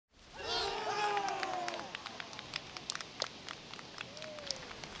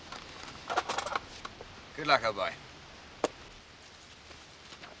Good luck, old boy.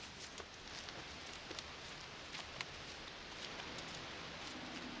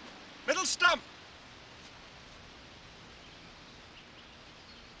 Middle stump.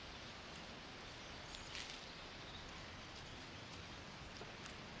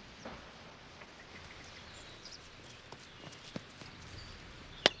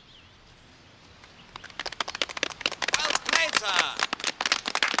 Well played, sir.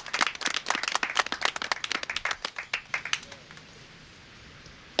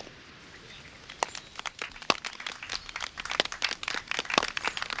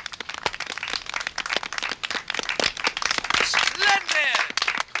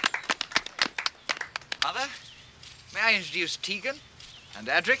 Mother, may I introduce Tegan and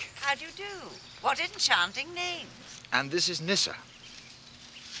Adric? How do you do? What enchanting names. And this is Nissa.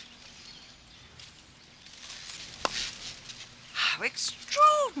 How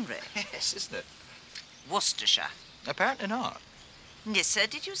extraordinary. Yes, isn't it? Worcestershire. Apparently not. Nissa,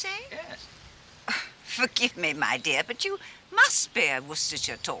 did you say? Yes. Forgive me, my dear, but you must be a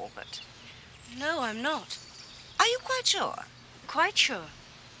Worcestershire Talbot. No, I'm not. Are you quite sure? Quite sure.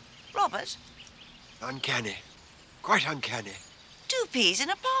 Robert? Uncanny. Quite uncanny. 2 peas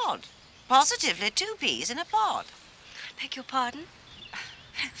in a pod. Positively 2 peas in a pod. Beg your pardon?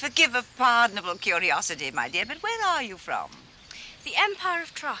 Forgive a pardonable curiosity, my dear, but where are you from? The Empire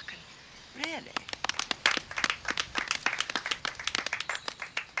of Traken. Really?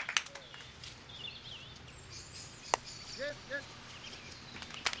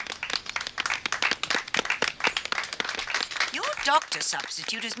 Your doctor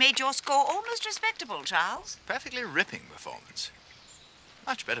substitute has made your score almost respectable, Charles. Perfectly ripping performance.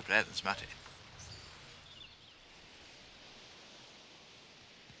 Much better player than Smutty.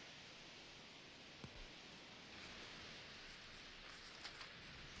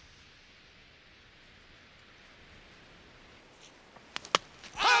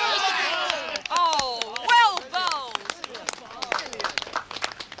 Oh, well bowled.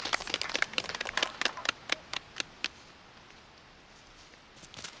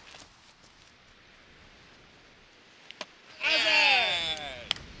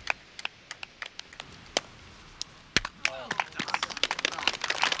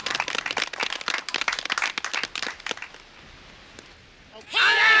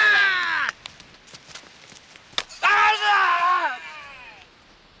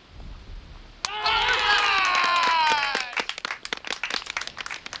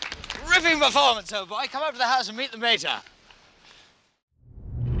 Ripping performance, old boy. Come up to the house and meet the mater.